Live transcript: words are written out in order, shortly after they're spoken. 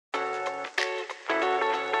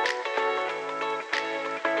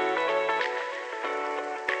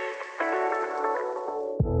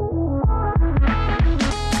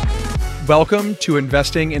Welcome to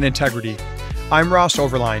Investing in Integrity. I'm Ross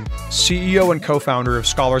Overline, CEO and co-founder of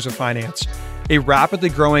Scholars of Finance, a rapidly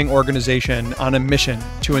growing organization on a mission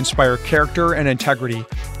to inspire character and integrity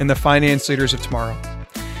in the finance leaders of tomorrow.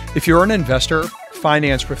 If you're an investor,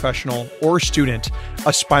 finance professional, or student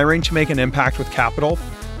aspiring to make an impact with capital,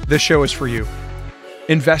 this show is for you.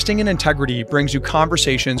 Investing in Integrity brings you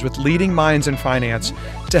conversations with leading minds in finance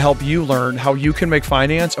to help you learn how you can make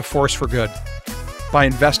finance a force for good by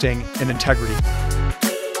investing in integrity.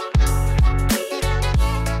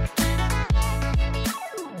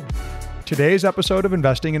 Today's episode of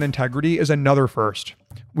Investing in Integrity is another first.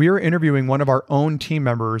 We are interviewing one of our own team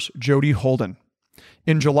members, Jody Holden.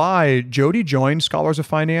 In July, Jody joined Scholars of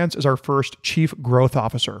Finance as our first Chief Growth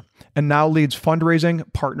Officer and now leads fundraising,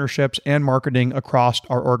 partnerships, and marketing across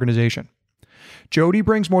our organization. Jody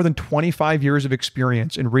brings more than 25 years of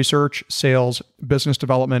experience in research, sales, business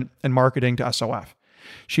development, and marketing to SOF.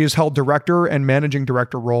 She has held director and managing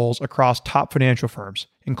director roles across top financial firms,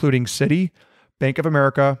 including Citi, Bank of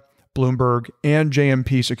America, Bloomberg, and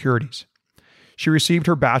JMP Securities. She received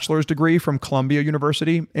her bachelor's degree from Columbia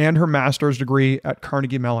University and her master's degree at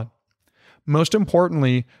Carnegie Mellon. Most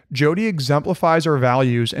importantly, Jody exemplifies our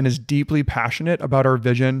values and is deeply passionate about our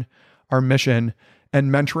vision, our mission,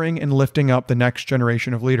 and mentoring and lifting up the next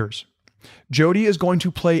generation of leaders. Jody is going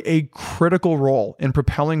to play a critical role in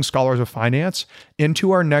propelling Scholars of Finance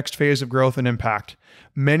into our next phase of growth and impact.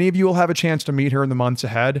 Many of you will have a chance to meet her in the months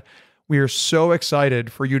ahead. We are so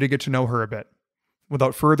excited for you to get to know her a bit.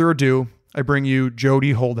 Without further ado, I bring you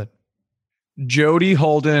Jody Holden. Jody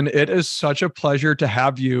Holden, it is such a pleasure to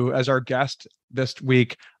have you as our guest this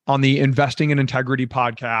week on the Investing in Integrity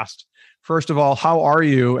podcast. First of all, how are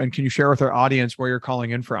you? And can you share with our audience where you're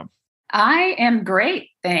calling in from? I am great,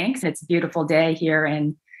 thanks. It's a beautiful day here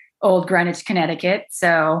in Old Greenwich, Connecticut.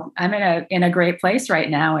 So I'm in a great place right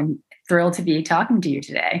now and thrilled to be talking to you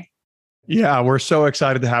today. Yeah, we're so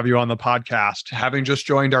excited to have you on the podcast. Having just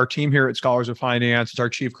joined our team here at Scholars of Finance as our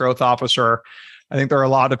Chief Growth Officer, I think there are a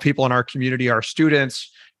lot of people in our community, our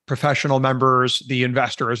students, professional members, the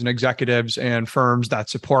investors and executives and firms that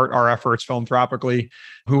support our efforts philanthropically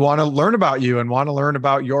who want to learn about you and want to learn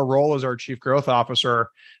about your role as our Chief Growth Officer.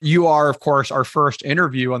 You are, of course, our first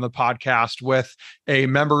interview on the podcast with a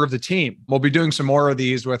member of the team. We'll be doing some more of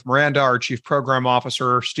these with Miranda, our Chief Program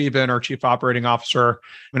Officer, Stephen, our Chief Operating Officer.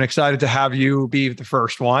 I'm excited to have you be the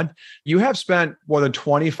first one. You have spent more than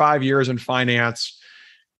 25 years in finance.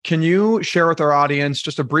 Can you share with our audience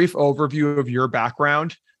just a brief overview of your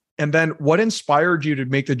background? And then what inspired you to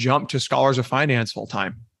make the jump to Scholars of Finance full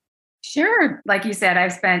time? Sure. Like you said,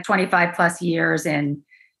 I've spent 25 plus years in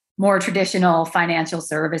more traditional financial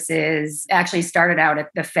services. Actually started out at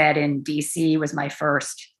the Fed in DC, was my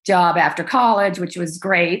first job after college, which was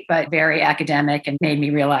great, but very academic and made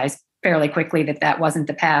me realize fairly quickly that that wasn't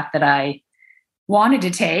the path that I wanted to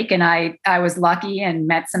take. And I was lucky and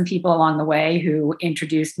met some people along the way who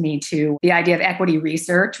introduced me to the idea of equity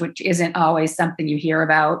research, which isn't always something you hear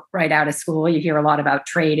about right out of school. You hear a lot about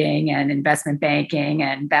trading and investment banking.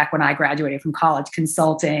 And back when I graduated from college,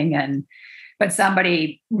 consulting. But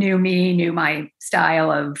somebody knew me, knew my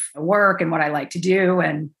style of work and what I like to do,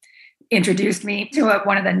 and introduced me to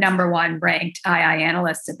one of the number one ranked II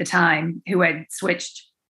analysts at the time who had switched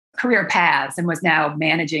career paths and was now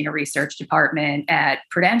managing a research department at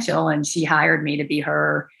Prudential. And she hired me to be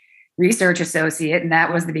her research associate. And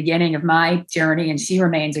that was the beginning of my journey. And she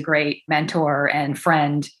remains a great mentor and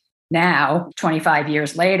friend now, 25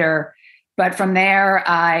 years later. But from there,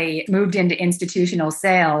 I moved into institutional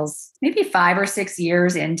sales, maybe 5 or 6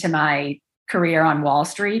 years into my career on Wall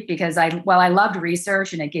Street, because I loved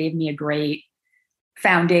research and it gave me a great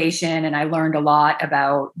foundation. And I learned a lot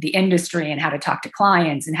about the industry and how to talk to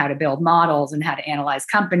clients and how to build models and how to analyze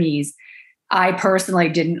companies. I personally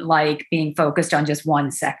didn't like being focused on just one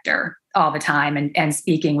sector all the time and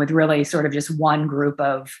speaking with really sort of just one group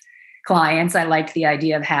of clients. I liked the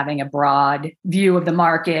idea of having a broad view of the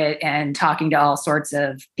market and talking to all sorts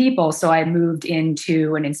of people. So I moved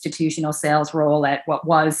into an institutional sales role at what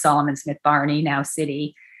was Salomon Smith Barney, now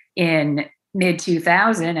Citi, in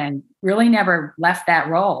mid-2000, and really never left that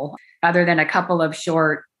role other than a couple of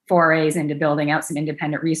short forays into building out some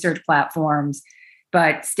independent research platforms,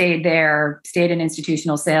 but stayed in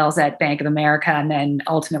institutional sales at Bank of America, and then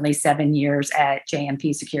ultimately 7 years at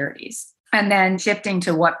JMP Securities. And then shifting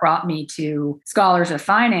to what brought me to Scholars of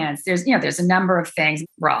Finance, there's a number of things.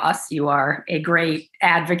 Ross, you are a great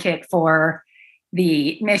advocate for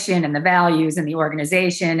the mission and the values and the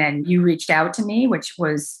organization, and you reached out to me, which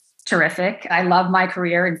was terrific. I love my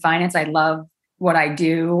career in finance. I love what I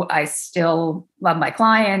do. I still love my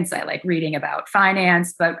clients. I like reading about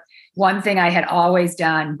finance, but one thing I had always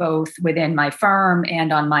done, both within my firm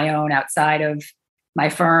and on my own outside of my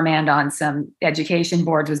firm and on some education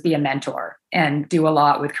boards, was be a mentor and do a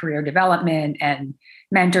lot with career development and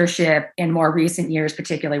mentorship in more recent years,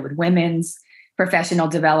 particularly with women's professional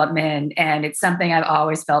development. And it's something I've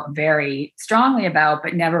always felt very strongly about,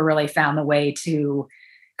 but never really found the way to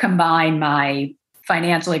combine my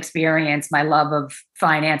financial experience, my love of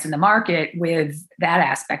finance and the market with that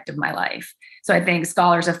aspect of my life. So I think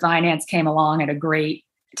Scholars of Finance came along at a great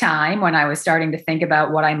time when I was starting to think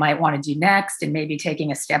about what I might want to do next and maybe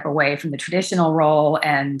taking a step away from the traditional role.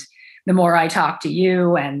 And the more I talked to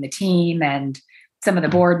you and the team and some of the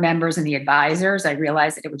board members and the advisors, I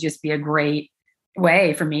realized that it would just be a great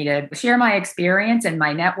way for me to share my experience and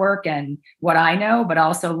my network and what I know, but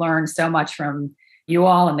also learn so much from you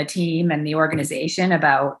all and the team and the organization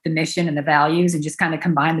about the mission and the values, and just kind of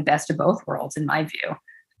combine the best of both worlds, in my view.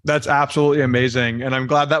 That's absolutely amazing. And I'm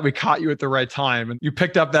glad that we caught you at the right time and you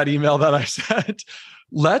picked up that email that I sent.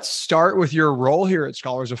 Let's start with your role here at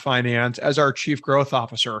Scholars of Finance as our Chief Growth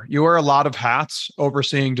Officer. You wear a lot of hats,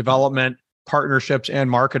 overseeing development, partnerships, and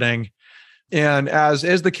marketing. And as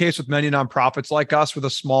is the case with many nonprofits like us with a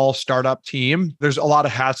small startup team, there's a lot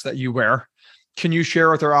of hats that you wear. Can you share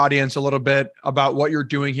with our audience a little bit about what you're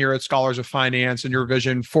doing here at Scholars of Finance and your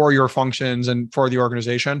vision for your functions and for the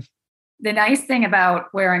organization? The nice thing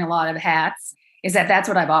about wearing a lot of hats is that that's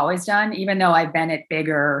what I've always done, even though I've been at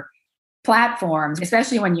bigger platforms,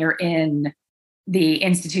 especially when you're in the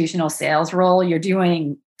institutional sales role, you're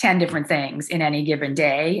doing 10 different things in any given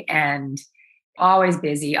day and always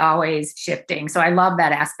busy, always shifting. So I love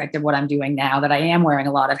that aspect of what I'm doing now, that I am wearing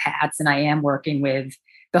a lot of hats and I am working with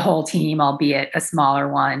the whole team, albeit a smaller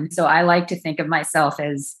one. So I like to think of myself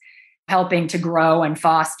as helping to grow and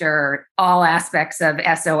foster all aspects of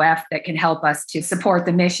SOF that can help us to support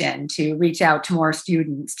the mission, to reach out to more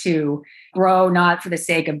students, to grow not for the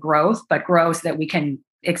sake of growth, but grow so that we can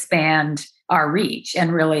expand our reach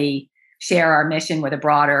and really share our mission with a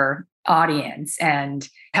broader audience and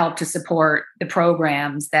help to support the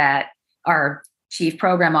programs that our Chief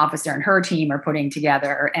Program Officer and her team are putting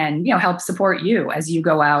together, and help support you as you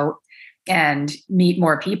go out and meet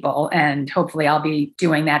more people. And hopefully I'll be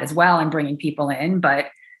doing that as well and bringing people in. But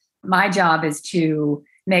my job is to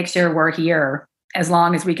make sure we're here as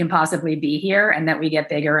long as we can possibly be here, and that we get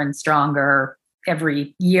bigger and stronger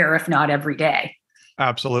every year, if not every day.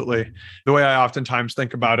 Absolutely. The way I oftentimes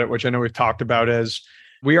think about it, which I know we've talked about, is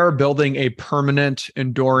we are building a permanent,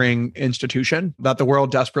 enduring institution that the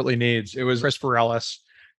world desperately needs. It was Christopher Ellis,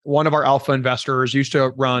 one of our alpha investors, used to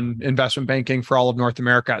run investment banking for all of North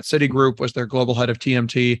America at Citigroup, was their global head of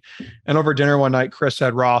TMT. And over dinner one night, Chris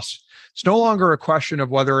said, "Ross, it's no longer a question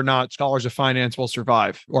of whether or not Scholars of Finance will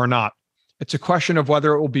survive or not. It's a question of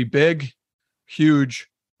whether it will be big, huge,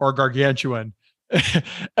 or gargantuan." And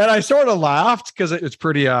I sort of laughed because it's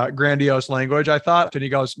pretty grandiose language, I thought. And he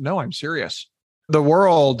goes, "No, I'm serious. The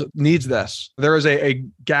world needs this. There is a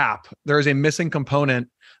gap. There is a missing component,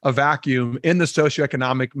 a vacuum in the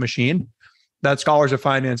socioeconomic machine that Scholars of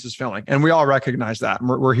Finance is filling." And we all recognize that. And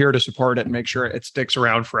we're here to support it and make sure it sticks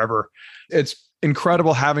around forever. It's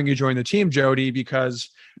incredible having you join the team, Jody, because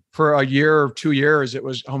for a year or 2 years, it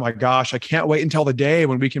was, oh my gosh, I can't wait until the day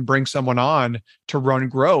when we can bring someone on to run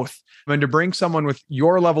growth. And to bring someone with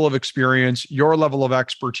your level of experience, your level of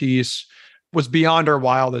expertise was beyond our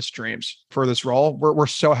wildest dreams for this role. We're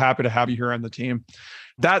so happy to have you here on the team.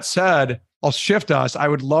 That said, I'll shift us. I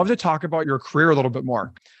would love to talk about your career a little bit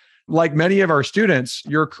more. Like many of our students,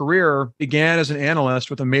 your career began as an analyst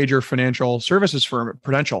with a major financial services firm at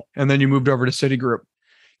Prudential, and then you moved over to Citigroup.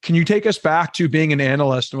 Can you take us back to being an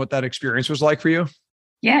analyst and what that experience was like for you?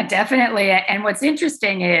 Yeah, definitely. And what's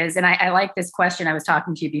interesting is, and I like this question, I was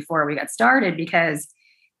talking to you before we got started, because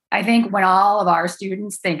I think when all of our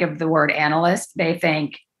students think of the word analyst, they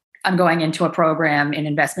think, I'm going into a program in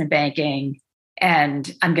investment banking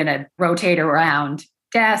and I'm going to rotate around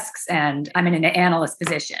desks and I'm in an analyst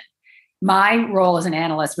position. My role as an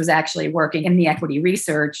analyst was actually working in the equity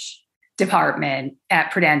research department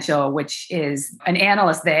at Prudential, which is an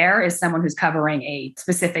analyst there is someone who's covering a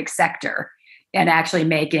specific sector and actually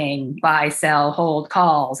making buy, sell, hold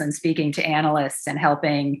calls and speaking to analysts and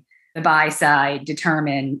helping the buy side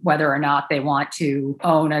determine whether or not they want to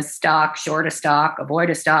own a stock, short a stock, avoid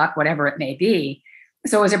a stock, whatever it may be.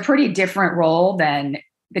 So it was a pretty different role than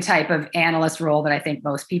the type of analyst role that I think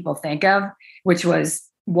most people think of, which was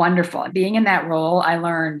wonderful. Being in that role, I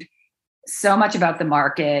learned so much about the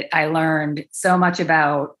market. I learned so much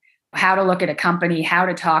about how to look at a company, how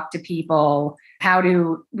to talk to people, how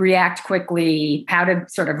to react quickly, how to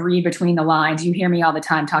sort of read between the lines. You hear me all the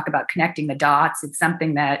time talk about connecting the dots. It's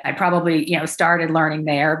something that I probably, started learning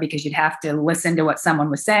there because you'd have to listen to what someone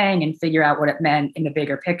was saying and figure out what it meant in the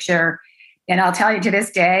bigger picture. And I'll tell you, to this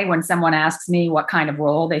day, when someone asks me what kind of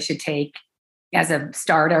role they should take as a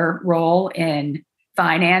starter role in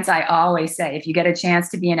finance, I always say, if you get a chance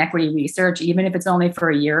to be in equity research, even if it's only for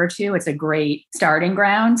a year or two, it's a great starting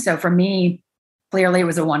ground. So for me, clearly, it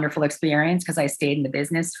was a wonderful experience because I stayed in the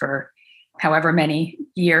business for however many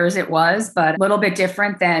years it was, but a little bit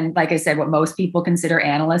different than, like I said, what most people consider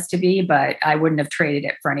analysts to be, but I wouldn't have traded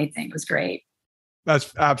it for anything. It was great.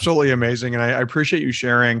 That's absolutely amazing. And I appreciate you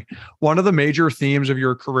sharing. One of the major themes of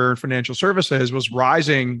your career in financial services was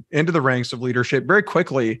rising into the ranks of leadership very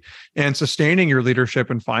quickly and sustaining your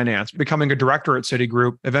leadership in finance, becoming a director at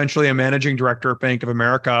Citigroup, eventually a managing director at Bank of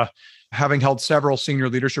America, having held several senior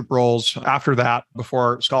leadership roles after that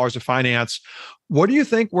before Scholars of Finance. What do you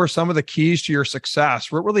think were some of the keys to your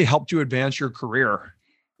success? What really helped you advance your career?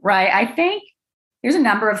 Right. I think there's a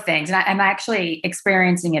number of things, and I'm actually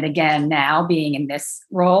experiencing it again now, being in this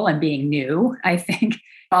role and being new. I think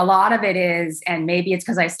a lot of it is, and maybe it's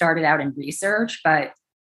because I started out in research, but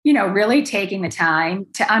really taking the time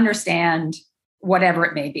to understand whatever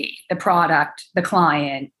it may be, the product, the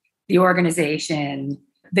client, the organization,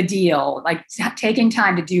 the deal, like taking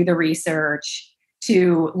time to do the research,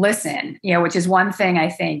 to listen, which is one thing I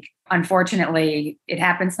think, unfortunately, it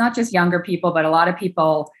happens not just younger people, but a lot of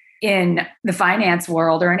people in the finance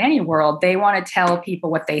world or in any world, they want to tell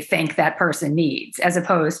people what they think that person needs, as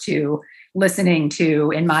opposed to listening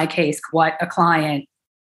to, in my case, what a client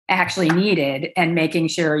actually needed and making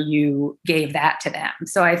sure you gave that to them.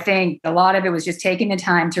 So I think a lot of it was just taking the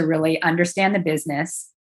time to really understand the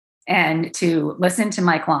business and to listen to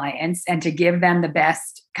my clients and to give them the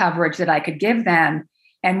best coverage that I could give them.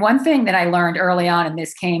 And one thing that I learned early on, and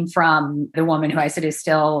this came from the woman who I said is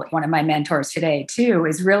still one of my mentors today too,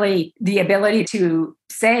 is really the ability to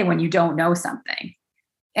say when you don't know something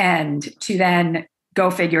and to then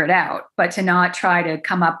go figure it out, but to not try to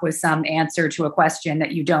come up with some answer to a question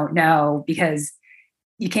that you don't know, because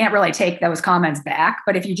you can't really take those comments back.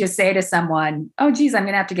 But if you just say to someone, oh, geez, I'm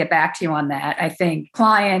going to have to get back to you on that, I think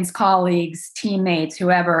clients, colleagues, teammates,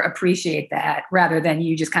 whoever appreciate that rather than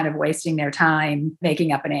you just kind of wasting their time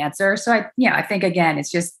making up an answer. So I think, again,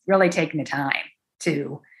 it's just really taking the time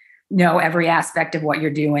to know every aspect of what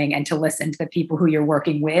you're doing and to listen to the people who you're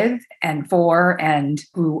working with and for and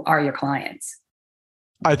who are your clients.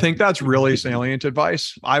 I think that's really salient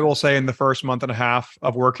advice. I will say in the first month and a half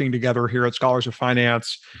of working together here at Scholars of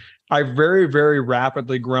Finance, I've very, very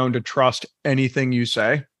rapidly grown to trust anything you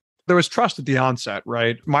say. There was trust at the onset,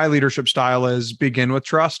 right? My leadership style is begin with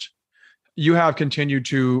trust. You have continued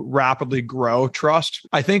to rapidly grow trust.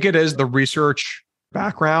 I think it is the research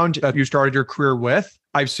background that you started your career with.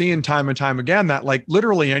 I've seen time and time again that like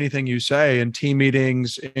literally anything you say in team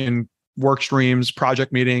meetings, in work streams,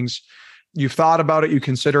 project meetings, you've thought about it, you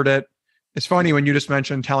considered it. It's funny when you just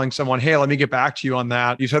mentioned telling someone, hey, let me get back to you on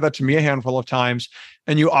that. You said that to me a handful of times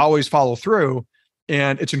and you always follow through.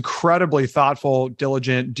 And it's incredibly thoughtful,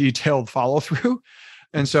 diligent, detailed follow through.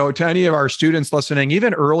 And so to any of our students listening,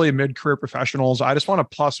 even early mid-career professionals, I just want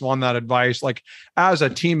to plus one that advice. Like as a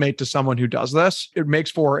teammate to someone who does this, it makes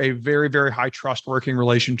for a very, very high trust working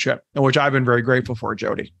relationship, which I've been very grateful for,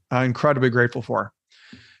 Jody. Incredibly grateful for.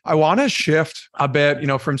 I want to shift a bit,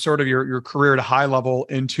 from sort of your career to high level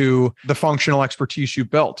into the functional expertise you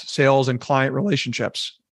built, sales and client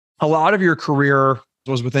relationships. A lot of your career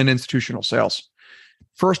was within institutional sales.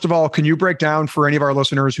 First of all, can you break down for any of our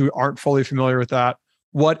listeners who aren't fully familiar with that,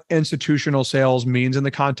 what institutional sales means in the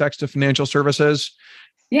context of financial services?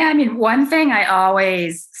 Yeah, one thing I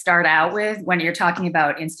always start out with when you're talking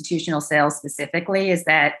about institutional sales specifically is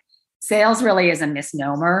that sales really is a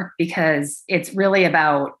misnomer because it's really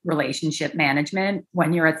about relationship management.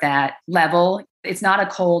 When you're at that level, it's not a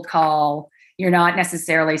cold call. You're not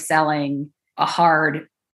necessarily selling a hard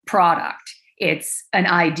product. It's an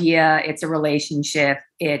idea, it's a relationship,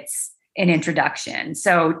 it's an introduction.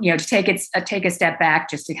 So, to take a step back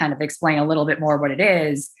just to kind of explain a little bit more what it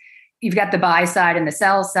is, you've got the buy side and the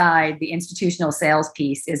sell side. The institutional sales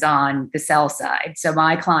piece is on the sell side. So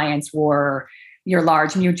my clients were your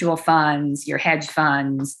large mutual funds, your hedge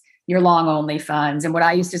funds, your long only funds. And what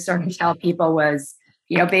I used to sort of tell people was,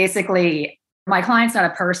 basically my client's not a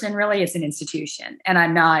person really, it's an institution. And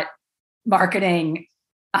I'm not marketing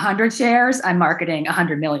 100 shares, I'm marketing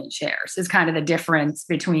 100 million shares is kind of the difference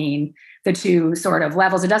between the two sort of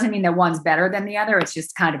levels. It doesn't mean that one's better than the other. It's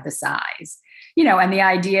just kind of the size, and the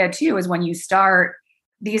idea too is when you start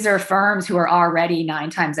these are firms who are already 9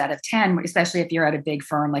 times out of 10, especially if you're at a big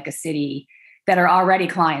firm like a Citi, that are already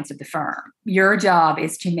clients of the firm. Your job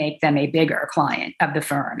is to make them a bigger client of the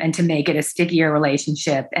firm and to make it a stickier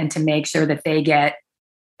relationship and to make sure that they get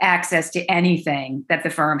access to anything that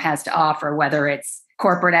the firm has to offer, whether it's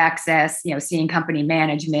corporate access, seeing company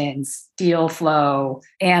managements, deal flow,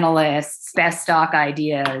 analysts, best stock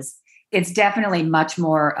ideas. It's definitely much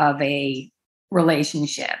more of a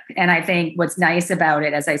relationship. And I think what's nice about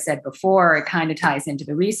it, as I said before, it kind of ties into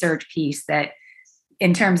the research piece that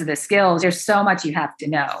in terms of the skills, there's so much you have to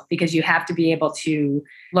know because you have to be able to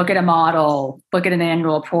look at a model, look at an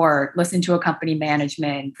annual report, listen to a company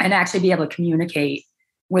management, and actually be able to communicate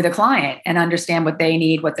with a client and understand what they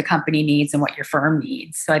need, what the company needs, and what your firm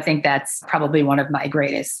needs. So I think that's probably one of my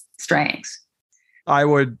greatest strengths. I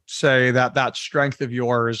would say that strength of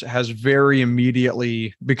yours has very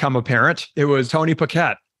immediately become apparent. It was Tony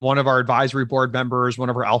Paquette, one of our advisory board members, one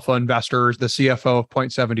of our alpha investors, the CFO of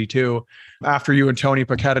Point72. After you and Tony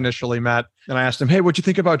Paquette initially met, and I asked him, "Hey, what'd you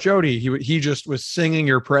think about Jody?" He just was singing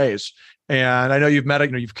your praise. And I know you've met,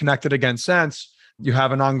 you've connected again since. You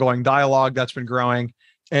have an ongoing dialogue that's been growing.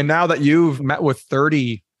 And now that you've met with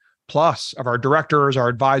 30 plus of our directors, our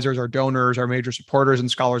advisors, our donors, our major supporters and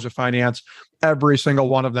scholars of finance, every single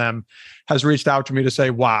one of them has reached out to me to say,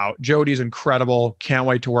 "Wow, Jody's incredible. Can't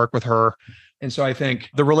wait to work with her." And so I think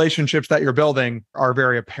the relationships that you're building are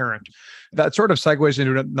very apparent. That sort of segues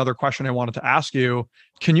into another question I wanted to ask you.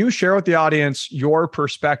 Can you share with the audience your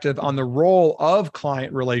perspective on the role of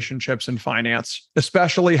client relationships in finance,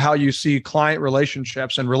 especially how you see client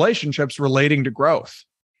relationships and relationships relating to growth?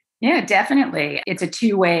 Yeah, definitely. It's a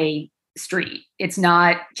two-way street. It's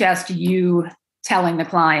not just you telling the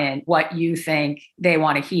client what you think they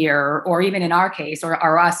want to hear, or even in our case,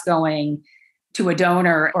 or us going to a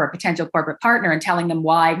donor or a potential corporate partner and telling them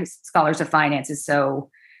why Scholars of Finance is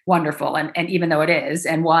so wonderful. And even though it is,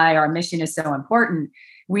 and why our mission is so important,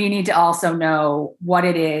 we need to also know what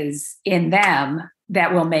it is in them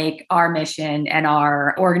that will make our mission and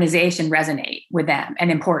our organization resonate with them and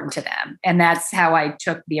important to them. And that's how I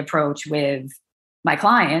took the approach with my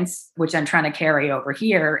clients, which I'm trying to carry over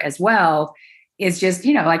here as well, is just,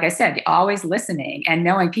 like I said, always listening and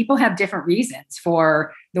knowing people have different reasons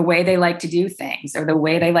for the way they like to do things or the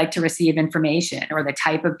way they like to receive information or the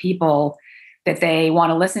type of people that they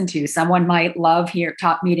want to listen to. Someone might love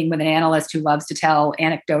top meeting with an analyst who loves to tell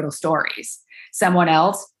anecdotal stories. Someone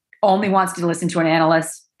else only wants to listen to an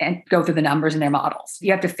analyst and go through the numbers in their models.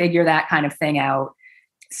 You have to figure that kind of thing out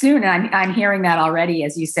soon. And I'm hearing that already.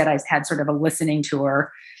 As you said, I've had sort of a listening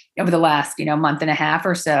tour over the last, month and a half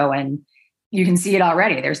or so. And you can see it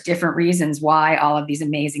already. There's different reasons why all of these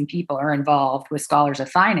amazing people are involved with Scholars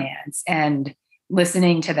of Finance, and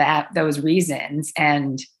listening to those reasons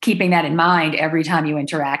and keeping that in mind every time you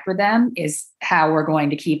interact with them is how we're going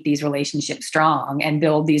to keep these relationships strong and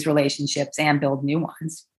build these relationships and build new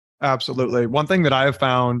ones. Absolutely. One thing that I have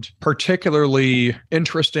found particularly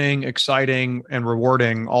interesting, exciting, and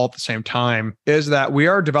rewarding all at the same time is that we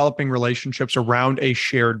are developing relationships around a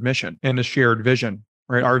shared mission and a shared vision,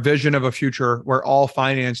 right? Our vision of a future where all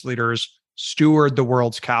finance leaders steward the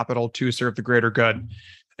world's capital to serve the greater good.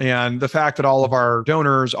 And the fact that all of our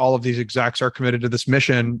donors, all of these execs are committed to this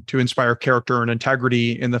mission to inspire character and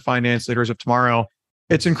integrity in the finance leaders of tomorrow,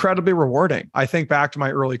 it's incredibly rewarding. I think back to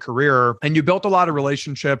my early career, and you built a lot of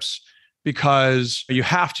relationships because you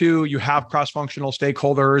have cross-functional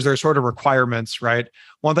stakeholders. There's sort of requirements, right?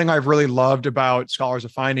 One thing I've really loved about Scholars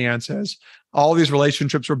of Finance is all these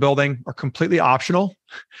relationships we're building are completely optional,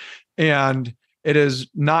 and it is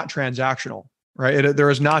not transactional, right? There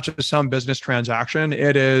is not just some business transaction.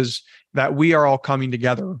 It is that we are all coming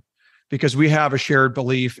together because we have a shared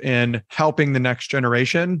belief in helping the next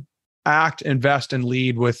generation act, invest, and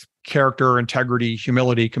lead with character, integrity,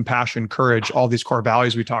 humility, compassion, courage, all these core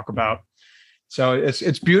values we talk about. So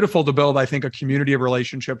it's beautiful to build, I think, a community of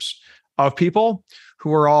relationships of people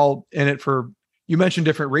who are all in it for, you mentioned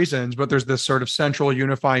different reasons, but there's this sort of central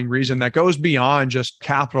unifying reason that goes beyond just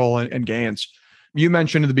capital and gains. You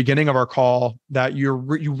mentioned at the beginning of our call that you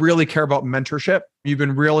really care about mentorship. You've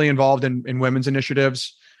been really involved in women's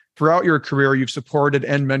initiatives. Throughout your career, you've supported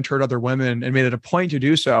and mentored other women and made it a point to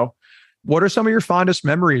do so. What are some of your fondest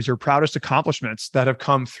memories or proudest accomplishments that have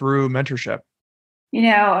come through mentorship?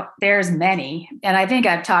 There's many. And I think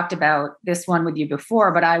I've talked about this one with you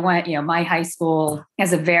before, but I went, my high school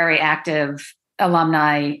has a very active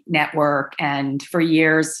alumni network. And for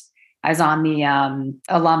years, I was on the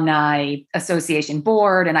Alumni Association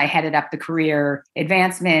board, and I headed up the career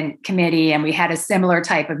advancement committee. And we had a similar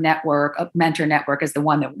type of network, a mentor network, as the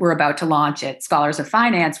one that we're about to launch at Scholars of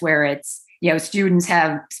Finance, where it's students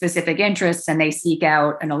have specific interests and they seek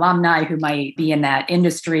out an alumni who might be in that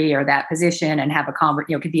industry or that position and have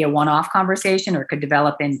it could be a one-off conversation or it could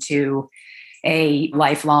develop into a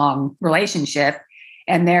lifelong relationship.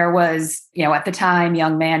 And there was, at the time,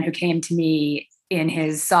 young man who came to me in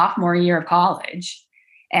his sophomore year of college.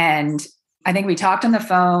 And I think we talked on the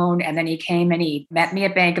phone, and then he came and he met me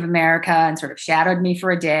at Bank of America and sort of shadowed me for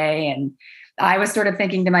a day. And I was sort of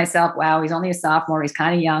thinking to myself, wow, he's only a sophomore. He's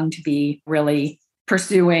kind of young to be really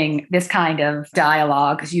pursuing this kind of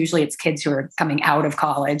dialogue, because usually it's kids who are coming out of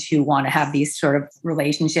college who want to have these sort of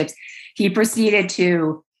relationships. He proceeded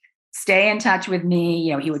to stay in touch with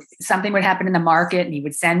me. Something would happen in the market and he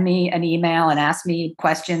would send me an email and ask me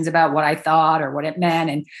questions about what I thought or what it meant,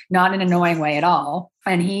 and not in an annoying way at all.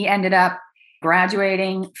 And he ended up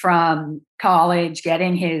graduating from college,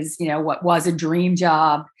 getting his, what was a dream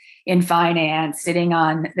job in finance, sitting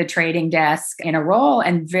on the trading desk in a role.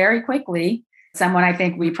 And very quickly, someone I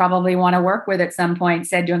think we probably want to work with at some point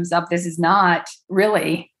said to himself, this is not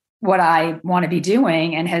really what I want to be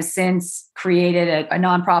doing, and has since created a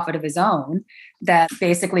nonprofit of his own that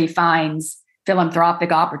basically finds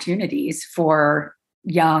philanthropic opportunities for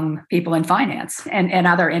young people in finance and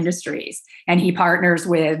other industries. And he partners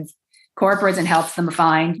with corporates and helps them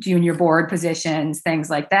find junior board positions, things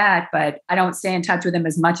like that. But I don't stay in touch with him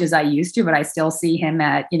as much as I used to, but I still see him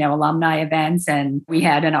at, alumni events. And we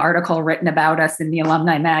had an article written about us in the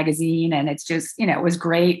alumni magazine. And it's just, it was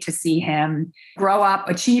great to see him grow up,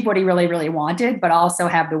 achieve what he really, really wanted, but also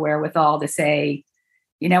have the wherewithal to say,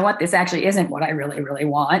 you know what, this actually isn't what I really, really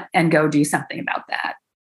want, and go do something about that.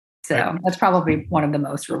 So that's probably one of the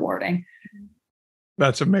most rewarding.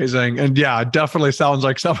 That's amazing. And yeah, it definitely sounds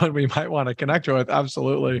like someone we might want to connect with.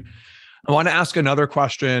 Absolutely. I want to ask another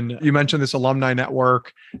question. You mentioned this alumni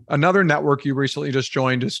network. Another network you recently just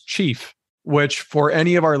joined is Chief, which for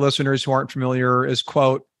any of our listeners who aren't familiar is,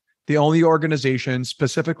 quote, the only organization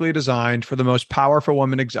specifically designed for the most powerful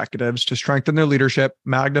women executives to strengthen their leadership,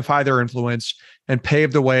 magnify their influence, and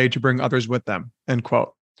pave the way to bring others with them, end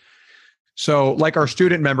quote. So like our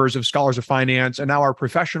student members of Scholars of Finance and now our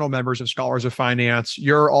professional members of Scholars of Finance,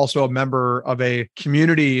 you're also a member of a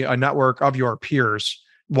community, a network of your peers.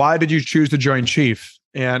 Why did you choose to join Chief?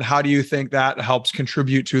 And how do you think that helps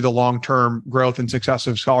contribute to the long-term growth and success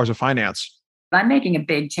of Scholars of Finance? I'm making a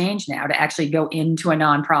big change now to actually go into a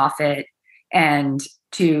nonprofit and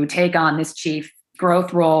to take on this chief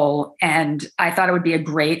growth role. And I thought it would be a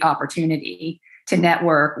great opportunity to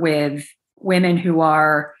network with women who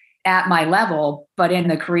are at my level, but in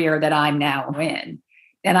the career that I'm now in.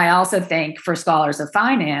 And I also think for Scholars of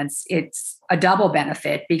Finance, it's a double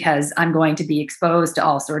benefit because I'm going to be exposed to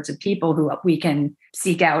all sorts of people who we can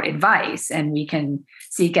seek out advice and we can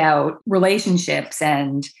seek out relationships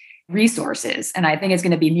and resources. And I think it's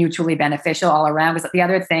going to be mutually beneficial all around. Because the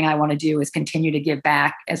other thing I want to do is continue to give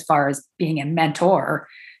back as far as being a mentor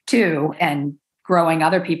too, and growing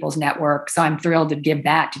other people's network. So I'm thrilled to give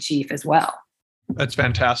that to Chief as well. That's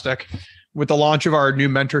fantastic. With the launch of our new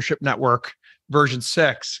mentorship network, version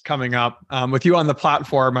 6 coming up, with you on the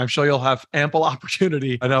platform, I'm sure you'll have ample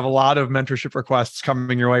opportunity and have a lot of mentorship requests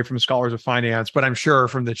coming your way from Scholars of Finance, but I'm sure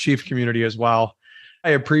from the Chief community as well. I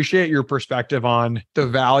appreciate your perspective on the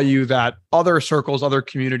value that other circles, other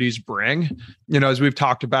communities bring. As we've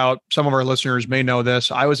talked about, some of our listeners may know this.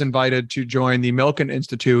 I was invited to join the Milken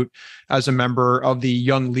Institute as a member of the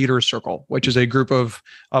Young Leaders Circle, which is a group of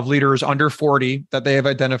leaders under 40 that they have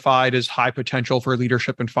identified as high potential for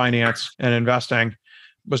leadership in finance and investing.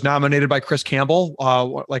 Was nominated by Chris Campbell,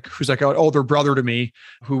 who's like an older brother to me,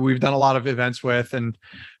 who we've done a lot of events with and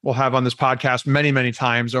we'll have on this podcast many, many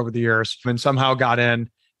times over the years, and somehow got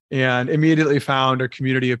in and immediately found a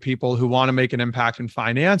community of people who want to make an impact in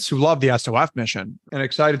finance, who love the SOF mission, and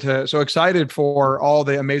excited for all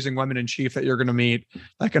the amazing women in Chief that you're going to meet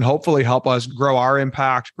that can hopefully help us grow our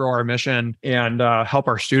impact, grow our mission, and help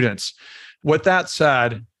our students. With that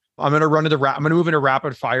said, I'm going to move into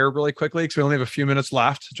rapid fire really quickly because we only have a few minutes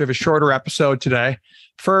left. So we have a shorter episode today.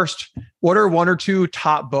 First, what are 1 or 2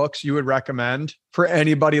 top books you would recommend for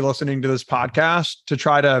anybody listening to this podcast to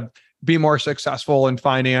try to be more successful in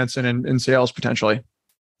finance and in sales potentially?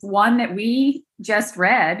 One that we just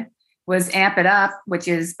read was Amp It Up, which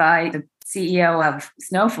is by the CEO of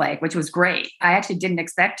Snowflake, which was great. I actually didn't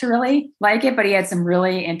expect to really like it, but he had some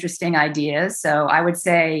really interesting ideas. So I would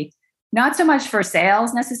say not so much for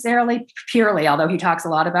sales necessarily, purely, although he talks a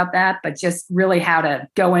lot about that, but just really how to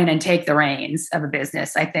go in and take the reins of a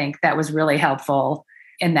business. I think that was really helpful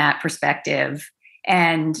in that perspective.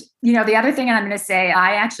 And, the other thing I'm going to say,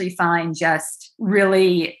 I actually find just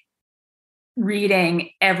really reading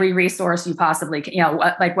every resource you possibly can,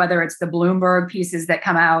 like whether it's the Bloomberg pieces that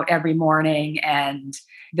come out every morning and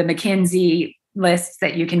the McKinsey lists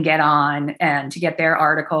that you can get on and to get their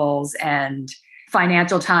articles and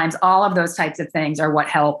Financial Times, all of those types of things are what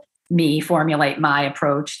help me formulate my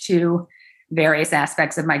approach to various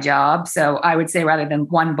aspects of my job. So I would say rather than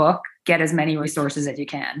one book, get as many resources as you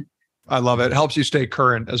can. I love it. It helps you stay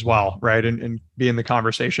current as well, right? And be in the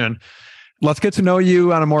conversation. Let's get to know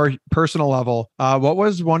you on a more personal level. What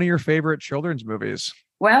was one of your favorite children's movies?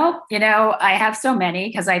 Well, I have so many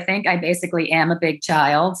because I think I basically am a big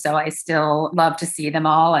child. So I still love to see them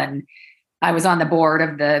all. And I was on the board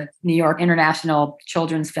of the New York International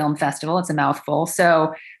Children's Film Festival. It's a mouthful.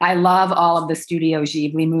 So I love all of the Studio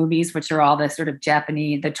Ghibli movies, which are all the sort of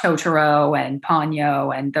Japanese, the Totoro and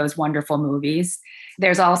Ponyo and those wonderful movies.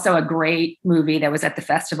 There's also a great movie that was at the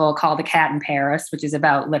festival called A Cat in Paris, which is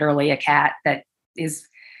about literally a cat that is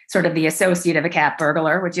sort of the associate of a cat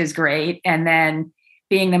burglar, which is great. And then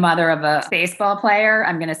being the mother of a baseball player,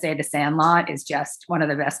 I'm going to say The Sandlot is just one of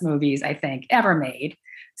the best movies I think ever made.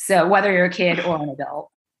 So whether you're a kid or an adult.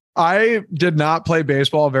 I did not play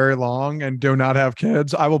baseball very long and do not have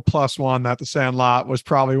kids. I will +1 that The Sandlot was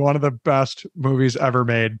probably one of the best movies ever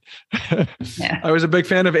made. Yeah. I was a big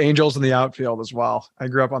fan of Angels in the Outfield as well. I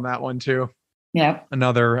grew up on that one too. Yeah.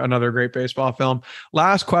 Another great baseball film.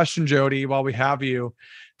 Last question, Jody, while we have you.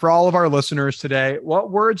 For all of our listeners today, what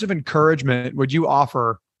words of encouragement would you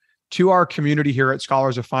offer to our community here at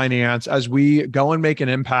Scholars of Finance as we go and make an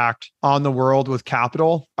impact on the world with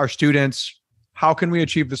capital, our students? How can we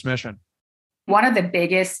achieve this mission? One of the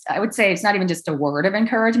biggest, I would say it's not even just a word of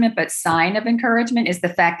encouragement, but sign of encouragement is the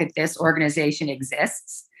fact that this organization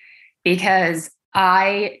exists. Because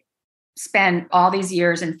I spent all these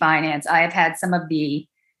years in finance. I have had some of the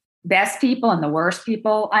best people and the worst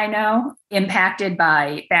people I know impacted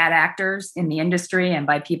by bad actors in the industry and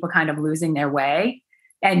by people kind of losing their way.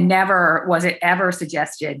 And never was it ever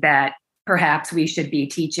suggested that perhaps we should be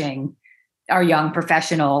teaching our young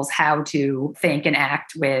professionals how to think and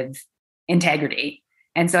act with integrity.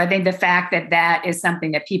 And so I think the fact that that is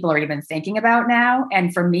something that people are even thinking about now.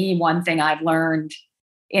 And for me, one thing I've learned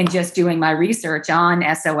in just doing my research on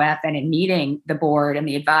SOF and in meeting the board and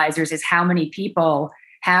the advisors is how many people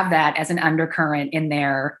have that as an undercurrent in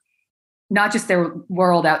their, not just their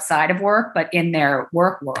world outside of work, but in their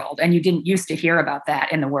work world. And you didn't used to hear about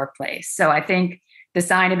that in the workplace. So I think the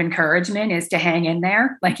sign of encouragement is to hang in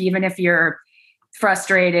there. Like, even if you're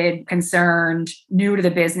frustrated, concerned, new to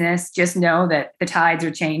the business, just know that the tides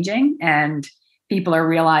are changing and people are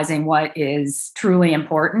realizing what is truly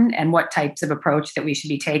important and what types of approach that we should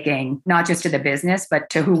be taking, not just to the business, but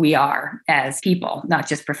to who we are as people, not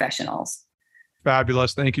just professionals.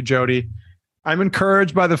 Fabulous. Thank you, Jody. I'm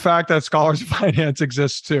encouraged by the fact that Scholars of Finance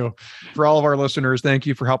exists too. For all of our listeners, thank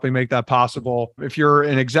you for helping make that possible. If you're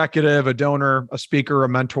an executive, a donor, a speaker, a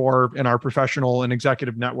mentor in our professional and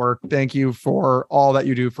executive network, thank you for all that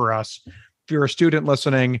you do for us. If you're a student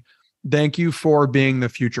listening, thank you for being the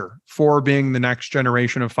future, for being the next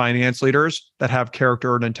generation of finance leaders that have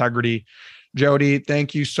character and integrity. Jody,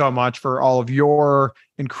 thank you so much for all of your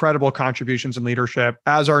incredible contributions and leadership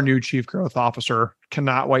as our new Chief Growth Officer.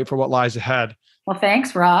 Cannot wait for what lies ahead. Well,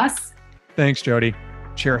 thanks, Ross. Thanks, Jody.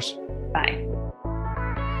 Cheers. Bye.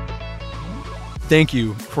 Thank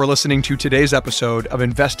you for listening to today's episode of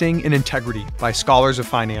Investing in Integrity by Scholars of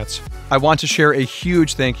Finance. I want to share a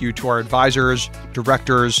huge thank you to our advisors,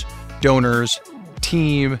 directors, donors,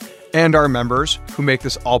 team, and our members who make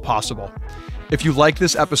this all possible. If you like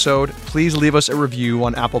this episode, please leave us a review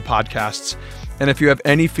on Apple Podcasts. And if you have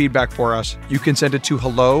any feedback for us, you can send it to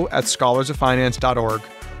hello@scholarsoffinance.org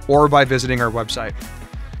or by visiting our website.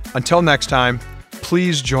 Until next time,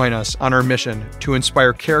 please join us on our mission to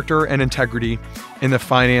inspire character and integrity in the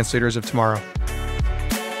finance leaders of tomorrow.